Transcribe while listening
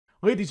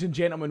Ladies and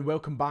gentlemen,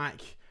 welcome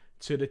back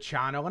to the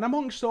channel. And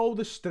amongst all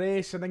the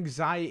stress and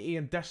anxiety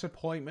and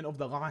disappointment of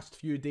the last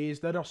few days,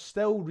 there are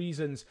still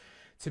reasons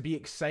to be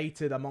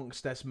excited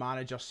amongst this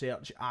manager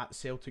search at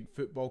Celtic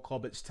Football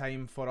Club. It's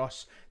time for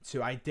us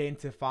to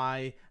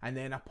identify and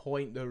then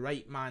appoint the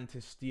right man to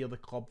steer the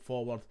club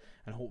forward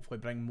and hopefully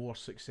bring more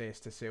success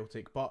to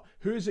Celtic. But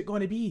who is it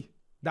going to be?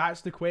 That's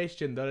the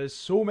question. There is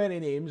so many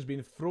names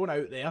being thrown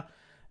out there.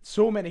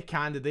 So many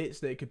candidates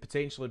that it could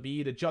potentially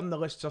be. The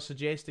journalists are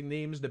suggesting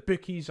names. The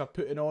bookies are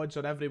putting odds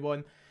on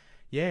everyone.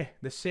 Yeah,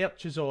 the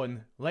search is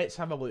on. Let's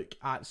have a look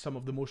at some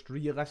of the most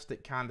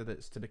realistic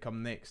candidates to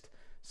become next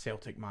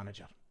Celtic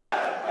manager.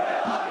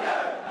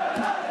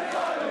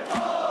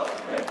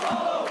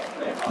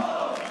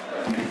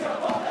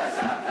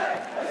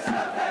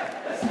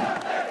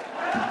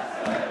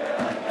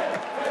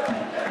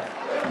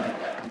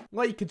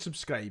 Like and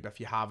subscribe if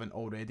you haven't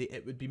already.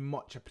 It would be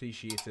much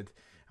appreciated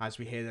as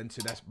we head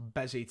into this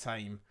busy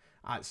time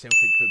at Celtic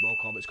Football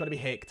Club. It's going to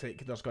be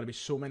hectic. There's going to be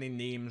so many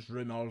names,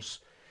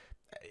 rumours.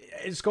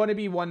 It's going to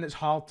be one that's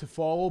hard to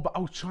follow, but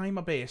I'll try my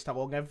best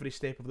along every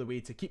step of the way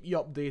to keep you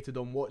updated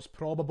on what's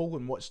probable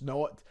and what's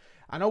not.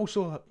 And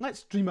also,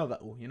 let's dream a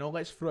little, you know,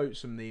 let's throw out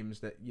some names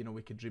that, you know,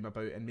 we could dream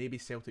about, and maybe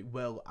Celtic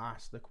will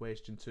ask the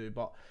question too.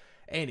 But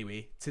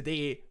anyway,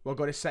 today we're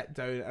going to sit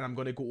down and I'm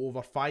going to go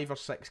over 5 or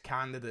 6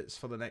 candidates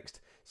for the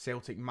next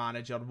Celtic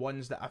manager,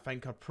 ones that I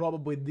think are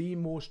probably the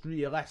most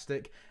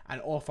realistic,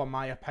 and offer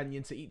my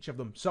opinion to each of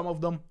them. Some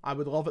of them I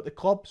would love at the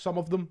club, some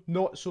of them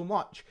not so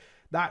much.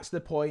 That's the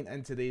point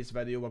in today's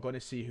video. We're going to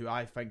see who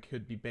I think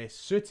could be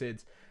best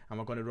suited, and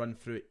we're going to run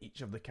through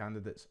each of the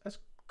candidates as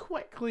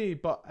quickly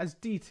but as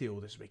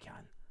detailed as we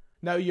can.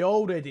 Now, you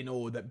already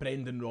know that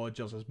Brendan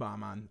Rodgers is my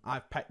man.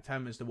 I've picked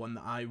him as the one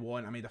that I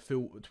want. I made a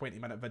full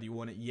 20-minute video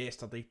on it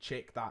yesterday.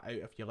 Check that out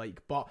if you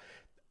like. But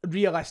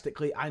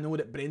realistically, I know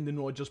that Brendan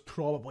Rodgers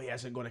probably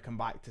isn't going to come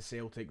back to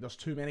Celtic. There's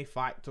too many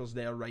factors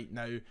there right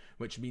now,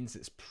 which means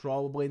it's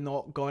probably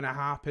not going to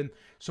happen.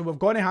 So I'm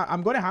going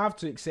to have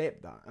to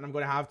accept that, and I'm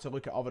going to have to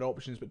look at other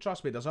options. But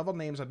trust me, there's other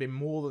names I'd be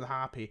more than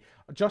happy,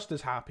 just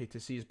as happy to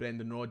see as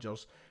Brendan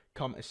Rodgers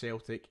come to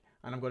Celtic,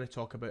 and I'm going to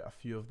talk about a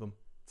few of them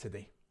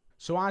today.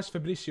 So as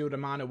Fabrizio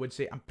Romano would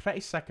say, I'm pretty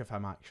sick of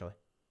him, actually.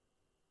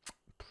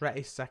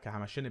 Pretty sick of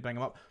him. I shouldn't bring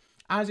him up.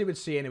 As he would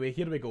say anyway,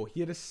 here we go.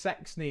 Here are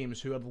 6 names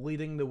who are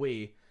leading the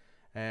way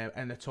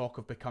in the talk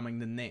of becoming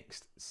the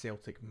next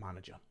Celtic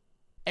manager.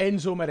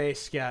 Enzo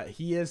Maresca,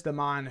 he is the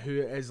man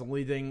who is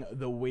leading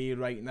the way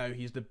right now.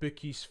 He's the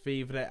bookies'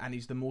 favourite, and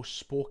he's the most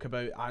spoke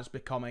about as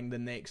becoming the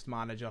next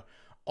manager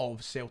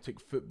of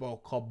Celtic Football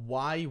Club.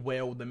 Why?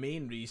 Well, the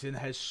main reason,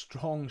 his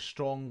strong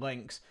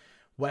links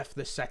with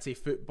the City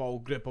Football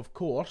Group, of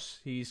course.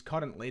 He's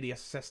currently the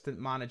assistant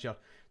manager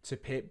to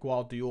Pep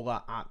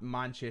Guardiola at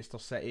Manchester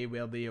City,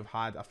 where they have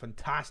had a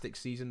fantastic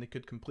season. They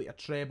could complete a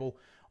treble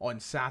on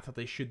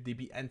Saturday should they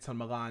beat Inter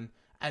Milan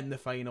in the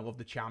final of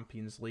the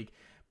Champions League.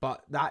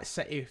 But that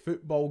City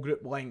Football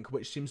Group link,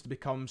 which seems to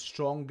become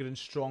stronger and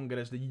stronger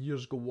as the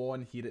years go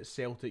on here at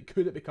Celtic,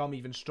 could it become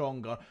even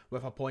stronger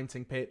with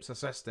appointing Pep's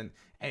assistant,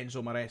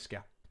 Enzo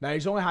Maresca? Now,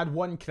 he's only had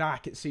one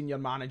crack at senior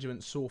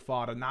management so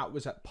far, and that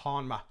was at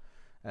Parma.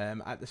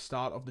 At the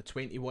start of the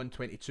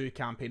 21-22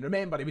 campaign.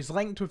 Remember, he was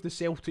linked with the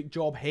Celtic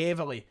job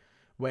heavily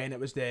when it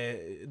was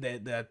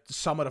the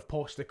summer of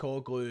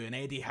Postecoglou and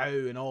Eddie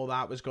Howe and all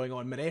that was going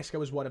on. Maresca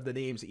was one of the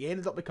names. He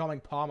ended up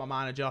becoming Parma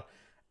manager.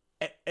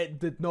 It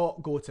did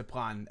not go to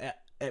plan.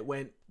 It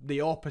went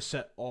the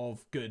opposite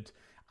of good.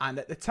 And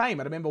at the time,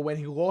 I remember when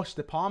he lost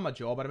the Parma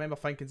job, I remember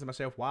thinking to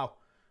myself, wow,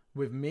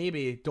 we've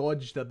maybe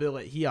dodged a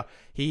bullet here.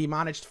 He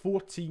managed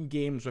 14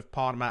 games with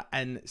Parma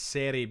in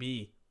Serie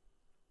B.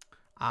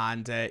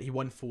 And he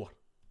won 4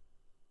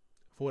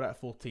 out of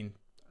 14.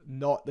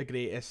 Not the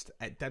greatest.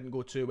 It didn't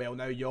go too well.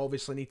 Now, you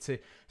obviously need to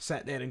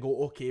sit there and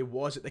go, okay,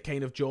 was it the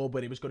kind of job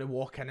where he was going to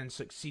walk in and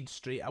succeed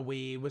straight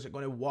away? Was it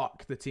going to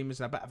work? The team was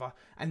in a bit of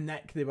a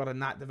nick. They were in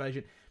that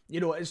division. You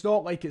know, it's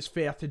not like it's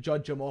fair to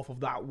judge him off of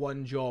that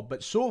one job.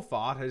 But so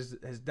far, his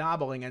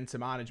dabbling into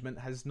management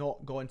has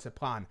not gone to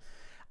plan.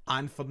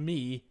 And for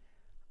me,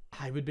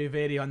 I would be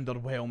very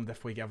underwhelmed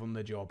if we give him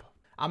the job.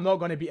 I'm not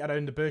going to beat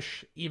around the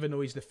bush, even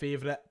though he's the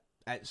favourite.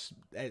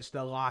 It's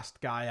the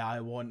last guy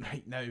I want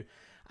right now.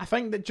 I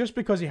think that just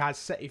because he has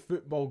City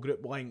Football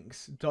Group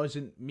links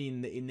doesn't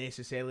mean that he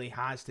necessarily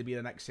has to be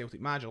the next Celtic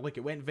manager. Look,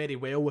 it went very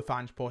well with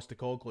Ange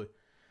Postecoglou.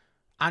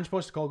 Ange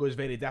Postecoglou is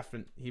very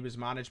different. He was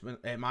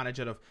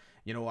manager of,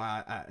 you know,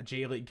 a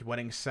J-League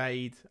winning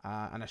side,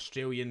 an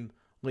Australian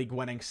League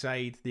winning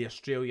side, the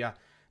Australia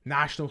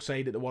national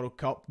side at the World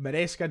Cup.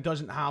 Maresca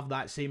doesn't have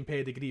that same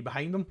pedigree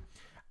behind him.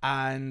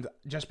 And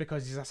just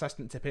because he's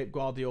assistant to Pep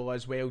Guardiola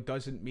as well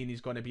doesn't mean he's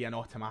going to be an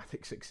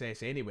automatic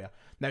success anywhere.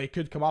 Now, he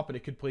could come up and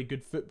he could play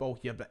good football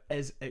here, but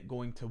is it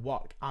going to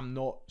work? I'm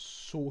not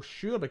so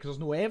sure because there's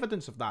no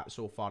evidence of that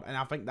so far. And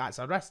I think that's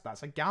a risk.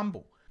 That's a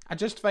gamble. I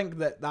just think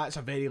that that's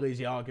a very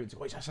lazy argument.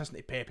 Oh, he's assistant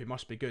to Pep, he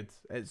must be good.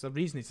 It's the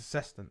reason he's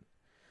assistant.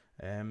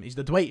 He's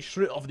the Dwight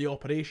Schrute of the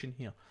operation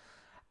here.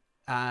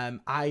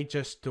 I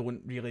just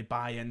don't really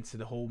buy into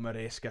the whole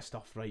Maresca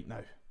stuff right now.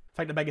 I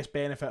think the biggest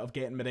benefit of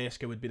getting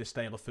Maresca would be the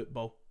style of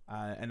football.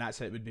 And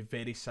that's it would be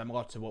very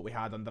similar to what we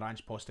had under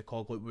Ange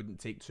Postecoglou. It wouldn't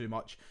take too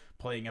much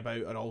playing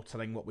about or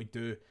altering what we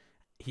do.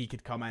 He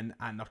could come in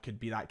and there could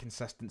be that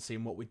consistency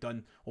in what we've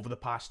done over the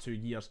past 2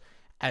 years.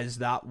 Is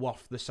that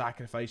worth the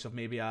sacrifice of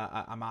maybe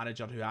a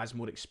manager who has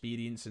more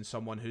experience and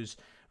someone who's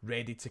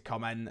ready to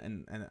come in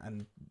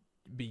and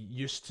be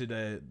used to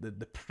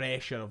the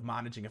pressure of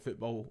managing a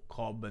football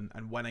club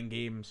and winning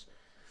games?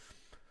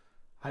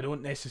 I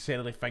don't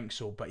necessarily think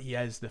so, but he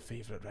is the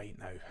favourite right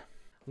now.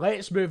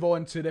 Let's move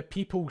on to the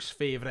people's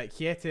favourite,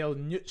 Kjetil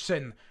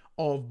Knutsen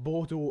of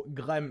Bodo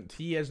Glimt.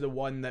 He is the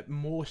one that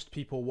most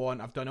people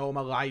want. I've done all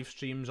my live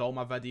streams, all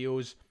my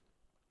videos,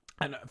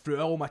 and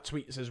through all my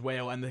tweets as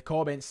well. In the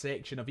comments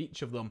section of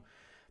each of them,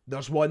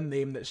 there's one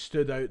name that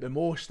stood out the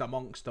most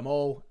amongst them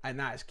all, and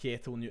that's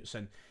Kjetil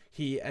Knutsen.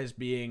 He is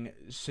being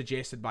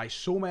suggested by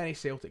so many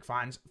Celtic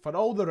fans for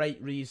all the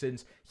right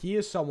reasons. He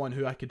is someone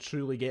who I could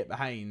truly get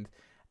behind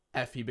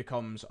if he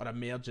becomes or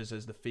emerges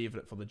as the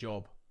favourite for the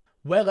job.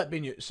 Will it be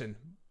Knutsen?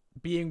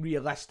 Being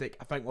realistic,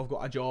 I think we've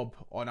got a job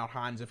on our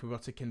hands if we were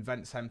to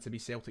convince him to be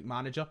Celtic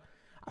manager.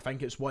 I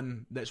think it's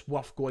one that's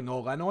worth going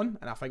all in on,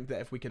 and I think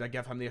that if we could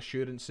give him the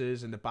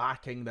assurances and the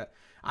backing that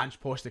Ange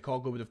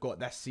Postecoglou would have got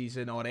this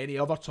season, or any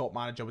other top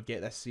manager would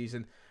get this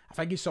season, I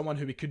think he's someone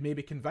who we could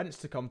maybe convince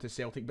to come to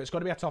Celtic, but it's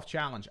going to be a tough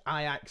challenge.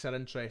 Ajax are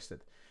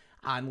interested,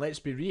 and let's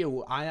be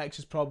real, Ajax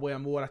is probably a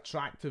more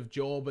attractive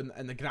job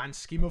in the grand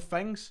scheme of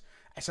things.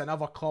 It's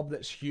another club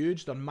that's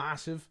huge, they're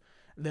massive,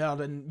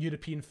 they're in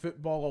European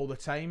football all the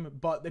time,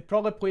 but they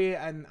probably play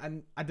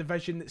in a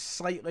division that's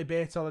slightly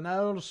better than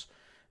ours.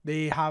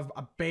 They have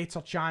a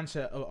better chance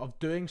of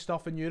doing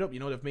stuff in Europe. You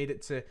know, they've made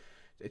it to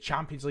the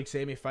Champions League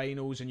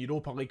semi-finals and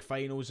Europa League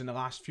finals in the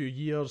last few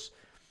years.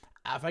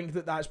 I think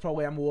that's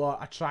probably a more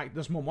attractive...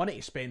 There's more money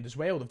to spend as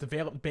well. They've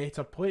developed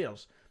better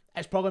players.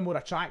 It's probably more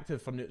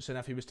attractive for Knutsen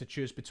if he was to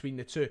choose between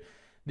the two.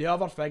 The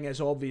other thing is,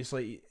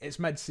 obviously, it's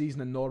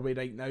mid-season in Norway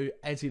right now.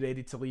 Is he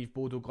ready to leave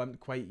Bodo Glimt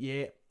quite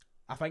yet?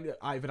 I think that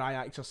either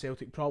Ajax or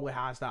Celtic probably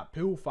has that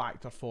pull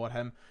factor for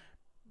him.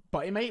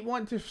 But he might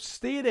want to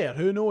stay there.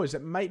 Who knows?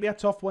 It might be a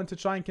tough one to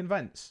try and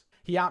convince.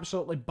 He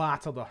absolutely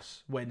battered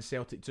us when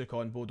Celtic took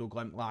on Bodo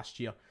Glimt last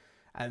year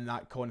in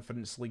that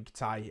Conference League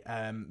tie.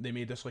 They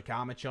made us look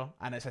amateur,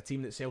 and it's a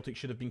team that Celtic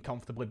should have been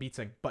comfortably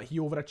beating. But he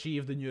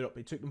overachieved in Europe.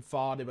 He took them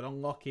far. They were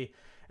unlucky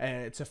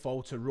to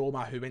fall to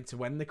Roma, who went to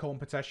win the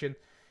competition.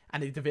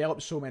 And he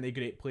developed so many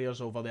great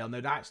players over there. Now,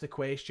 that's the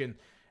question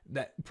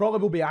that probably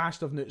will be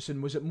asked of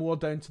Knutsen. Was it more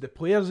down to the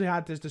players he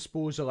had at his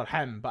disposal or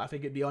him? But I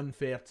think it'd be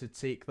unfair to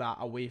take that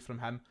away from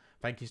him.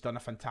 I think he's done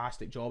a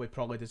fantastic job. He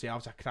probably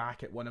deserves a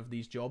crack at one of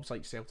these jobs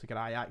like Celtic or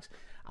Ajax.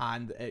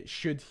 And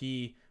should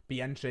he be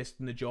interested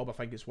in the job, I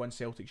think it's one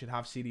Celtic should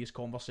have serious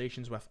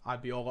conversations with.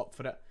 I'd be all up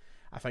for it.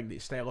 I think the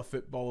style of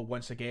football,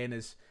 once again,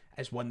 is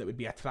one that would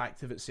be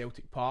attractive at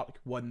Celtic Park.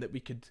 One that we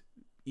could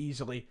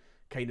easily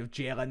kind of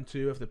gel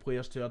into if the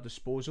players to our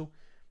disposal.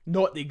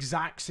 Not the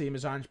exact same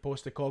as Ange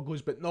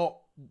Postecoglou's, but not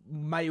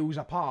miles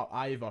apart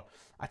either.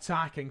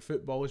 Attacking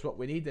football is what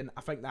we need, and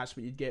I think that's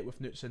what you'd get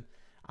with Knutsen.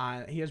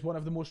 And he is one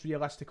of the most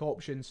realistic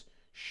options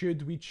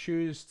should we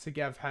choose to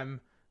give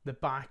him the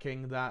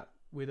backing that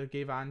we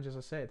gave Ange, as I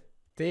said.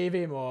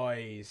 Davy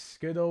Moyes,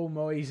 good old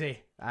Moyesy.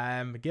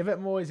 Give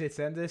it Moyes, it's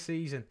the end of the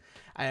season.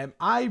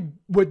 I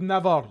would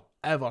never,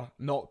 ever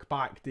knock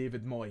back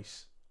David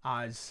Moyes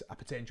as a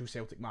potential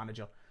Celtic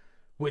manager.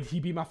 Would he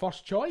be my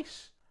first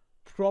choice?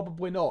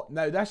 Probably not.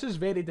 Now, this is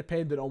very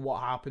dependent on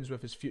what happens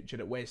with his future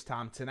at West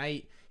Ham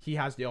tonight. He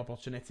has the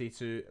opportunity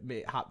to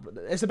make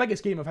it's the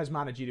biggest game of his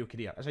managerial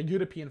career. It's a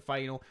European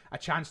final, a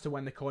chance to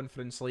win the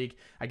Conference League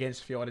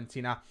against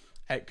Fiorentina.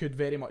 It could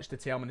very much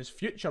determine his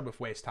future with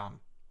West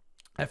Ham.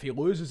 If he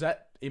loses it,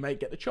 he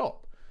might get the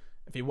chop.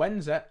 If he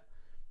wins it,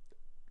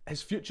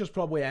 his future's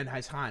probably in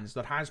his hands.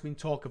 There has been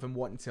talk of him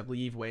wanting to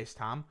leave West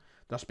Ham.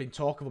 There's been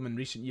talk of him in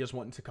recent years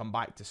wanting to come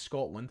back to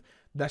Scotland.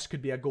 This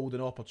could be a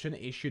golden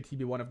opportunity should he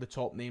be one of the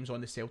top names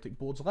on the Celtic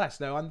board's list.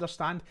 Now, I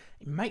understand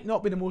he might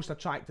not be the most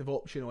attractive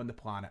option on the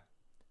planet.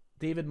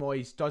 David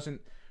Moyes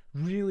doesn't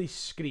really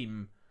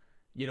scream,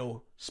 you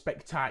know,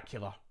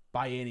 spectacular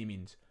by any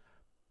means.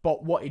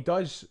 But what he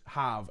does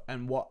have,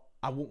 and what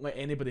I won't let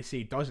anybody say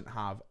he doesn't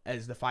have,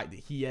 is the fact that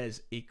he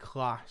is a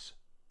class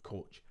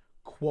coach,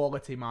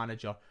 quality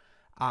manager,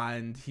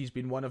 and he's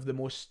been one of the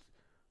most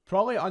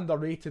probably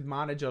underrated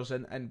managers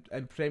in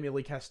Premier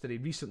League history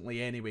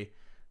recently anyway.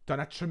 Done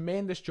a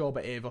tremendous job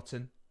at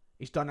Everton.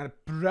 He's done a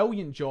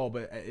brilliant job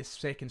at his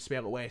second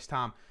spell at West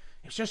Ham.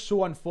 It's just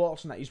so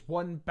unfortunate he's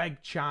one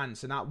big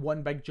chance and that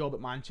one big job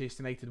at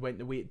Manchester United went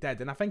the way it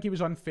did. And I think he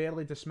was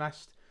unfairly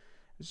dismissed.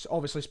 It's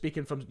obviously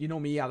speaking from, you know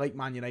me, I like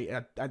Man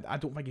United. I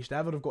don't think he should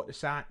ever have got the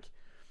sack.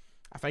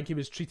 I think he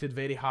was treated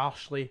very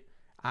harshly.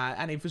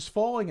 And he was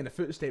following in the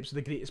footsteps of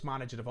the greatest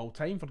manager of all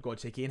time, for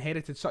God's sake. He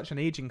inherited such an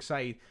ageing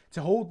side.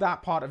 To hold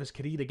that part of his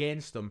career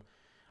against him,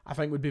 I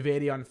think would be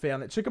very unfair.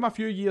 And it took him a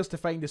few years to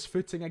find his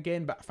footing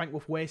again, but I think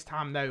with West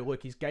Ham now,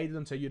 look, he's guided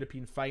them to a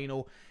European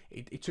final.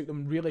 He took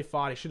them really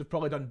far. He should have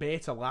probably done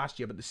better last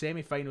year, but the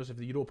semi-finals of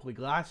the Europa League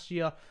last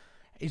year,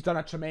 he's done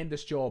a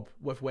tremendous job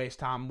with West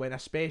Ham, when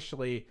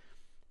especially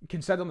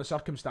considering the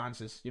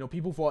circumstances. You know,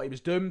 people thought he was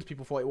doomed.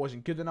 People thought he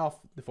wasn't good enough.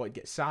 They thought he'd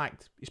get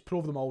sacked. He's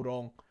proved them all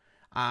wrong.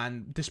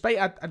 And despite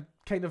a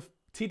kind of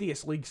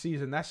tedious league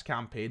season this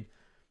campaign,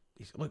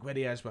 look where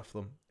he is with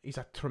them. He's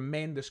a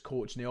tremendous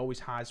coach, and he always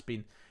has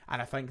been.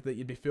 And I think that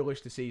you'd be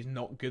foolish to say he's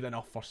not good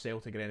enough for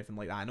Celtic or anything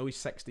like that. I know he's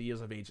 60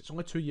 years of age. It's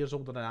only 2 years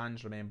older than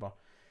Ange, remember.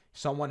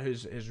 Someone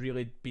who's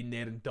really been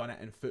there and done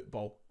it in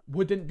football.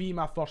 Wouldn't be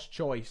my first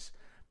choice,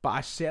 but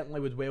I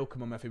certainly would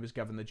welcome him if he was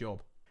given the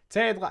job.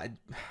 Ted, I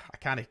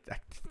can't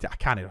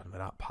run with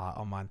that part,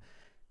 oh man.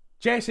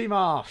 Jesse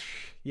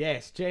Marsch.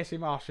 Yes, Jesse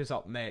Marsch is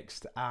up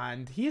next.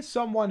 And he is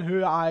someone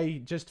who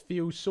I just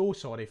feel so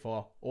sorry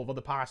for over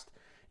the past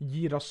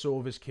year or so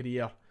of his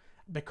career,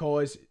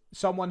 because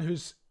someone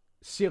whose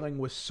ceiling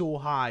was so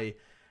high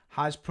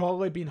has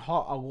probably been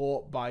hurt a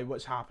lot by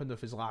what's happened with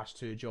his last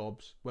 2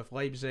 jobs. With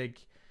Leipzig,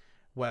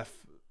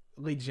 with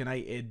Leeds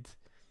United,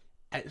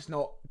 it's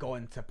not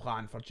gone to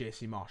plan for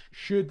Jesse Marsch.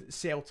 Should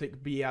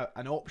Celtic be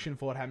an option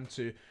for him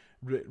to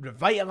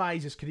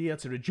revitalise his career,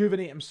 to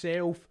rejuvenate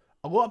himself?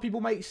 A lot of people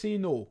might say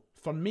no.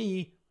 For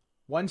me,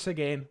 once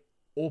again,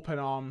 open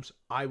arms,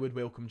 I would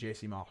welcome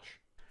Jesse Marsch.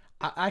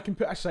 I can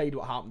put aside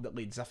what happened at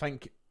Leeds. I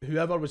think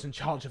whoever was in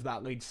charge of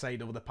that Leeds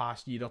side over the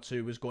past year or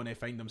two was going to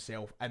find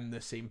himself in the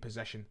same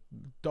position.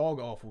 Dog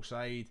awful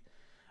side.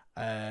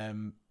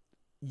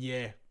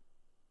 Yeah,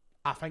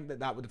 I think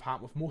that would have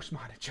happened with most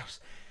managers.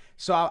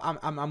 So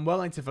I'm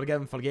willing to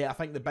forgive and forget. I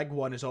think the big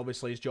one is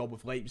obviously his job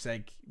with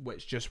Leipzig,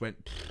 which just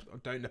went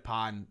down the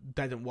pan,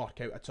 didn't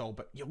work out at all.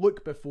 But you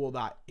look before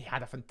that, he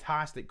had a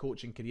fantastic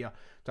coaching career,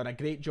 done a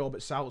great job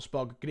at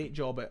Salzburg, great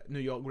job at New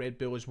York Red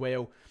Bull as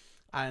well.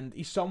 And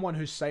he's someone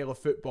whose style of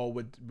football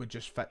would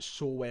just fit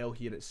so well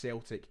here at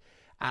Celtic.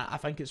 I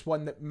think it's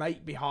one that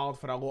might be hard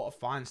for a lot of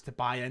fans to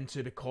buy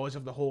into because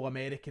of the whole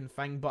American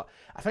thing. But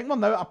I think we're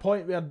now at a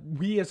point where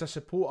we as a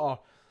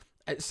supporter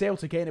at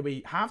Celtic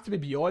anyway have to be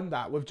beyond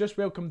that. We've just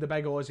welcomed the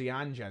big Aussie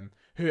Ange in,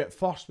 who at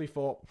first we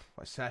thought,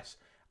 what's this?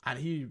 And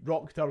he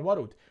rocked our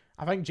world.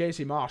 I think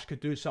Jesse Marsch could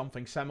do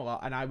something similar,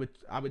 and I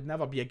would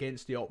never be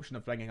against the option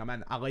of bringing him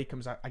in. I like him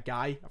as a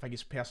guy. I think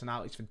his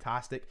personality's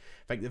fantastic.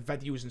 I think the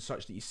videos and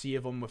such that you see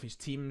of him with his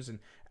teams and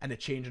in the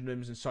changing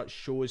rooms and such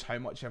shows how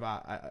much of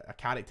a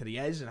character he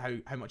is,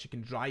 and how much he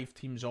can drive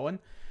teams on.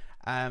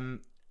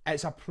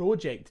 It's a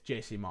project,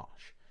 Jesse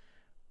Marsch.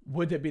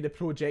 Would it be the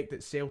project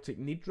that Celtic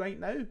need right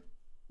now?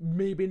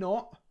 Maybe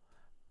not.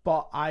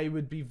 But I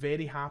would be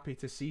very happy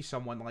to see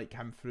someone like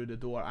him through the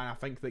door, and I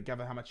think that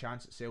giving him a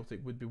chance at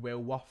Celtic would be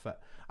well worth it.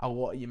 A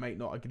lot of you might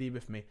not agree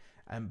with me,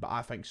 but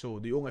I think so.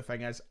 The only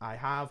thing is, I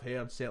have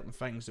heard certain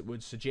things that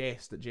would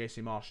suggest that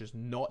Jesse Marsch is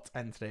not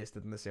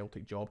interested in the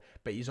Celtic job,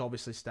 but he's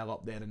obviously still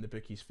up there in the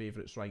bookies'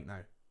 favourites right now.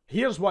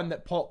 Here's one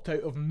that popped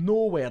out of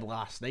nowhere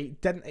last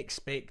night, didn't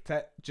expect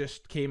it,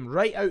 just came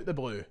right out the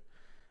blue,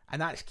 and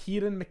that's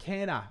Kieran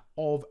McKenna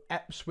of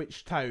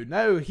Ipswich Town.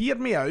 Now, hear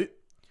me out.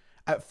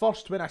 At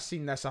first, when I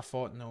seen this, I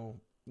thought,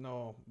 no,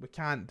 we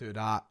can't do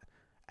that.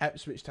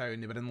 Ipswich Town,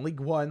 they were in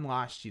League One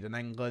last year in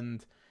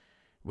England.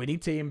 We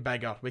need to aim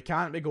bigger. We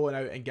can't be going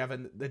out and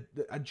giving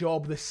a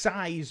job the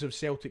size of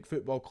Celtic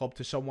Football Club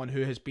to someone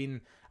who has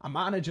been a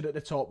manager at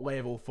the top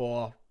level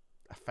for,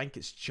 I think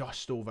it's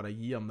just over a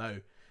year now.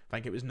 I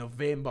think it was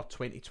November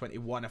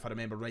 2021, if I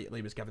remember rightly,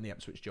 he was given the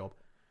Ipswich job.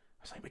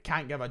 I was like, we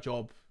can't give a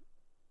job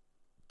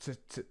to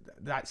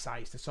that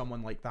size to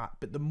someone like that.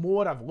 But the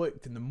more I've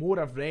looked and the more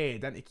I've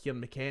read into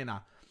Kieran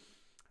McKenna,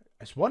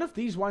 it's one of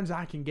these ones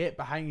I can get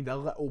behind a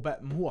little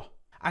bit more.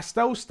 I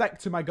still stick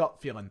to my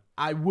gut feeling.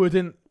 It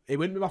wouldn't be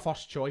my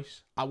first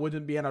choice. I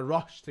wouldn't be in a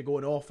rush to go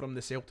and offer him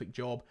the Celtic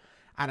job,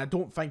 and I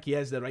don't think he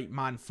is the right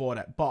man for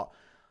it. But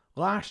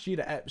last year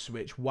at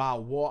Ipswich, wow,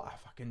 what a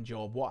fucking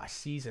job, what a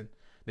season.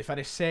 They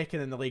finished second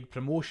in the league,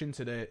 promotion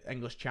to the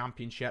English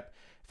Championship.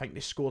 I think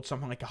they scored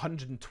something like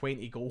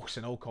 120 goals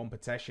in all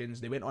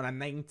competitions. They went on a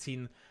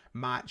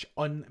 19-match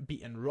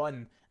unbeaten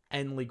run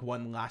in League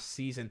One last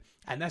season.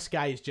 And this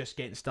guy is just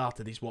getting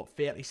started. He's,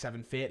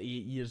 37, 38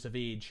 years of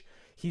age.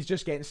 He's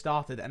just getting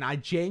started. And I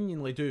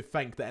genuinely do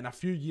think that in a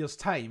few years'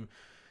 time,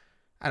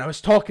 and I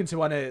was talking to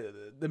one of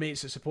the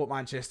mates that support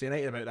Manchester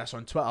United about this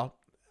on Twitter,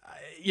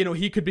 you know,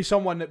 he could be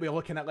someone that we're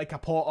looking at like a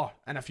Potter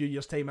in a few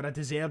years' time, or a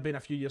De Zerbi in a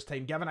few years'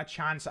 time, given a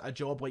chance at a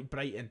job like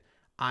Brighton,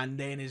 and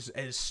then his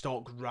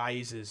stock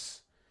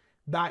rises.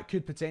 That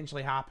could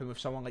potentially happen with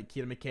someone like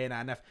Kieran McKenna.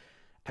 And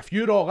if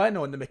you're all in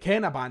on the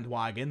McKenna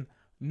bandwagon,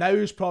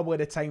 now's probably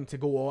the time to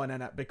go on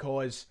in it,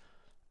 because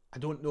I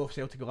don't know if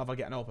Celtic will ever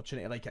get an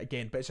opportunity like it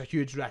again, but it's a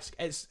huge risk.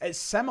 It's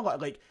similar,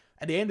 like,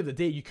 at the end of the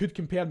day, you could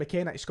compare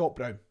McKenna to Scott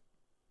Brown.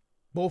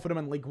 Both of them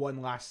in League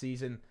One last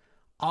season.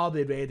 Are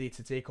they ready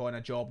to take on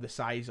a job the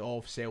size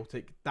of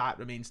Celtic? That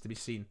remains to be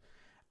seen.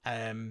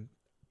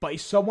 But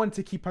he's someone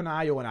to keep an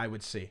eye on, I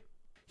would say.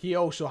 He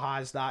also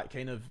has that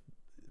kind of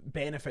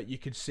benefit you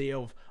could say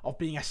of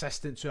being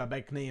assistant to a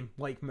big name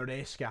like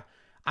Maresca.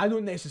 I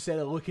don't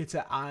necessarily look at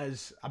it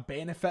as a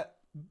benefit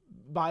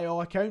by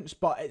all accounts,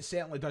 but it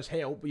certainly does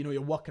help. You know,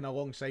 you're working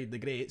alongside the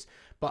greats.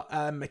 But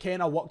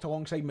McKenna worked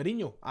alongside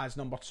Mourinho as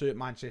number 2 at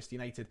Manchester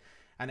United.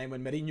 And then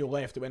when Mourinho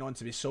left, it went on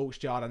to be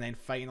Solskjaer, and then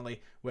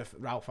finally with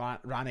Ralph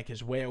Rangnick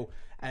as well.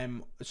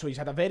 So he's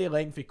had a very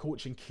lengthy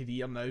coaching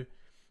career now.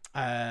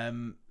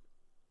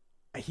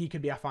 He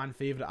could be a fan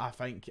favourite, I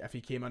think, if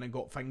he came in and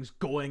got things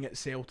going at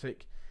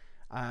Celtic.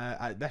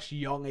 At this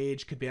young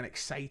age, could be an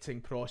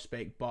exciting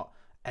prospect, but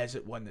is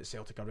it one that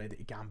Celtic are ready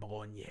to gamble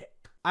on yet?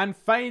 And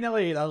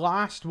finally, the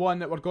last one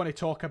that we're going to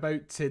talk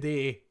about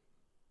today,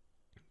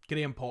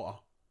 Graham Potter.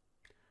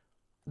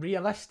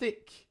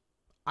 Realistic?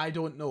 I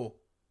don't know.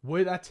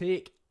 Would I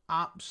take?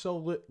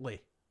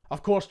 Absolutely.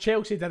 Of course,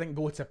 Chelsea didn't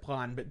go to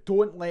plan, but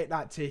don't let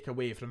that take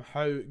away from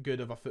how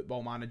good of a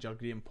football manager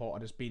Graham Potter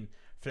has been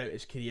throughout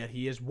his career.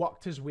 He has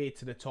worked his way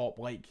to the top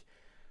like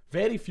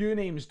very few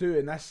names do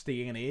in this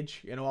day and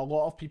age. You know, a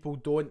lot of people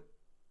don't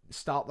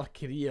start their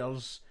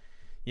careers,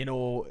 you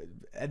know,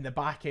 in the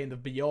back end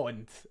of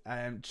Beyond,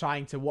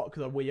 trying to work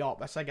their way up.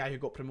 That's a guy who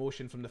got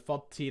promotion from the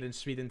 3rd tier in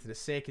Sweden to the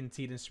 2nd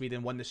tier in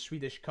Sweden, won the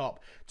Swedish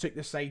Cup, took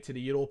the side to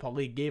the Europa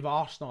League, gave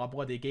Arsenal a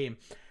bloody game,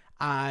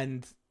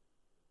 and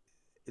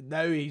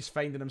now he's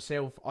finding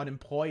himself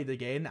unemployed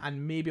again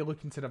and maybe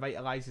looking to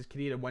revitalise his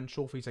career and win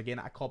trophies again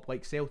at a club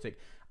like Celtic.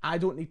 I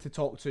don't need to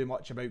talk too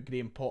much about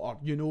Graham Potter.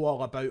 You know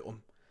all about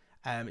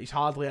him. He's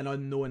hardly an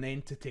unknown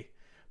entity,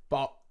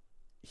 but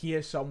he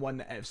is someone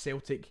that if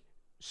Celtic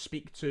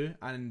speak to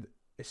and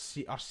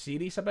are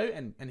serious about,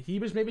 and he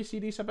was maybe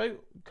serious about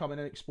coming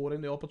and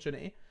exploring the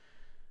opportunity,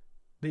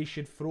 they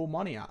should throw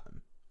money at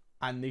him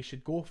and they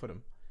should go for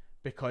him,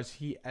 because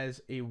he is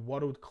a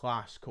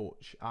world-class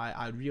coach.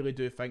 I really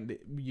do think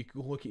that you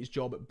look at his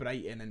job at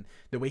Brighton and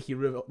the way he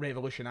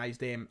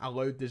revolutionised them,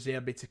 allowed De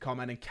Zerbi to come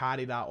in and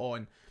carry that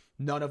on.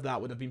 None of that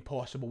would have been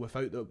possible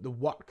without the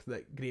work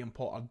that Graham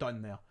Potter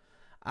done there.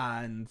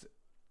 And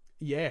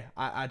yeah,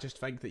 I just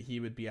think that he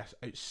would be an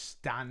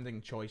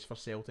outstanding choice for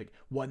Celtic.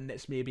 One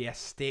that's maybe a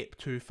step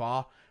too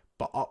far,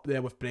 but up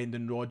there with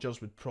Brendan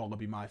Rodgers would probably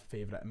be my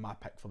favourite and my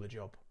pick for the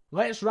job.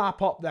 Let's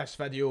wrap up this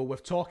video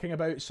with talking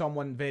about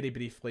someone very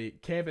briefly.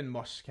 Kevin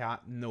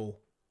Muscat, no.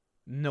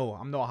 No,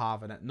 I'm not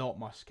having it. Not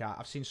Muscat.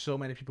 I've seen so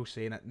many people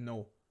saying it.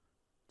 No.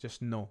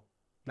 Just no.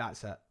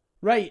 That's it.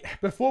 Right,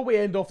 before we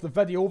end off the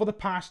video, over the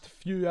past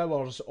few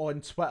hours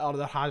on Twitter,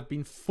 there have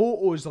been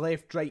photos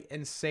left, right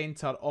and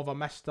centre of a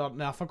Mr...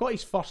 Now, I forgot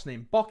his first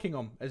name.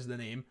 Buckingham is the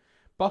name.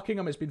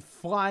 Buckingham has been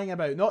flying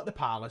about, not the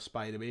palace,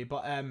 by the way,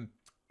 but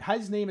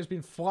his name has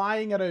been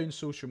flying around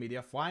social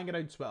media, flying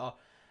around Twitter.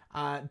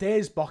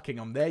 Des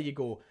Buckingham, there you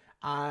go.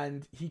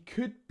 And he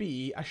could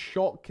be a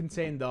shock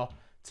contender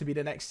to be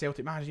the next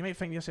Celtic manager. You might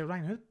think to yourself,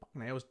 Ryan, who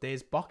the hell is Des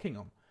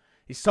Buckingham?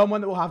 He's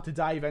someone that we'll have to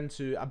dive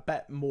into a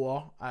bit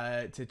more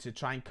to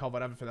try and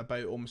cover everything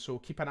about him, so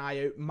keep an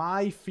eye out.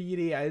 My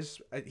theory is,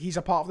 he's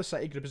a part of the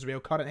City group as well,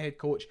 current head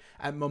coach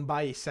at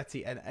Mumbai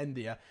City in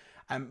India.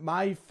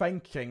 My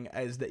thinking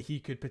is that he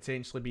could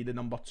potentially be the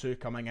number 2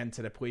 coming in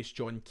to replace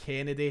John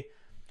Kennedy,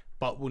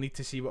 but we'll need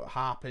to see what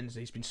happens.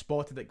 He's been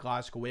spotted at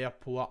Glasgow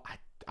Airport.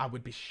 I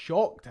would be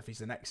shocked if he's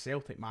the next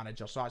Celtic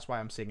manager, so that's why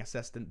I'm saying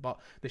assistant, but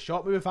they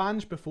shot me with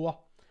Ange before.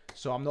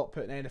 So I'm not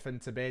putting anything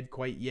to bed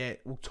quite yet.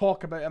 We'll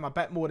talk about him a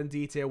bit more in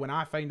detail when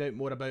I find out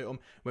more about him.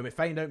 When we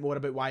find out more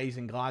about why he's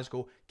in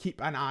Glasgow,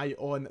 keep an eye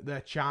on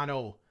the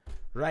channel.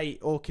 Right,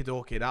 okie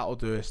dokie, that'll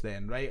do us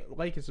then. Right,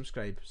 like and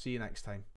subscribe. See you next time.